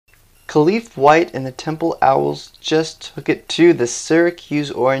Khalif Wyatt and the Temple Owls just took it to the Syracuse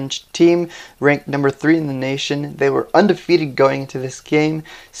Orange team, ranked number 3 in the nation. They were undefeated going into this game.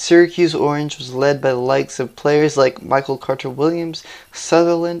 Syracuse Orange was led by the likes of players like Michael Carter-Williams,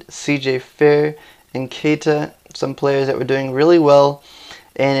 Sutherland, CJ Fair, and Keita, some players that were doing really well.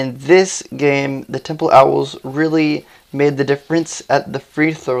 And in this game, the Temple Owls really made the difference at the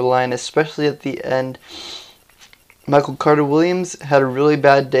free throw line, especially at the end. Michael Carter-Williams had a really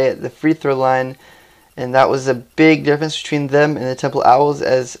bad day at the free throw line, and that was a big difference between them and the Temple Owls,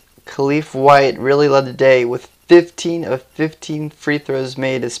 as Khalif Wyatt really led the day with 15 of 15 free throws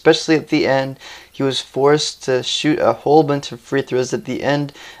made, especially at the end. He was forced to shoot a whole bunch of free throws at the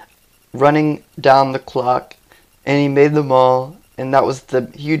end, running down the clock, and he made them all, and that was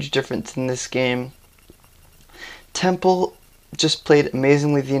the huge difference in this game. Temple just played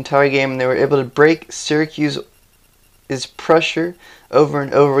amazingly the entire game, and they were able to break Syracuse's pressure over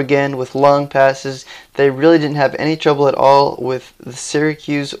and over again with long passes. They really didn't have any trouble at all with the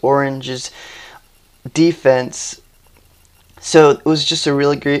Syracuse Orange's defense. So it was just a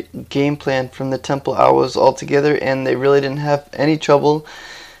really great game plan from the Temple Owls altogether, and they really didn't have any trouble.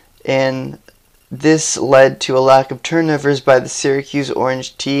 And this led to a lack of turnovers by the Syracuse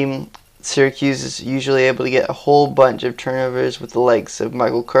Orange team. Syracuse is usually able to get a whole bunch of turnovers with the likes of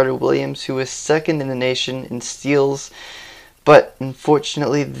Michael Carter-Williams, who was second in the nation in steals. But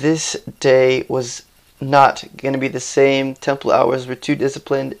unfortunately, this day was not going to be the same. Temple Owls were too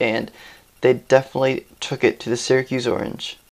disciplined, and they definitely took it to the Syracuse Orange.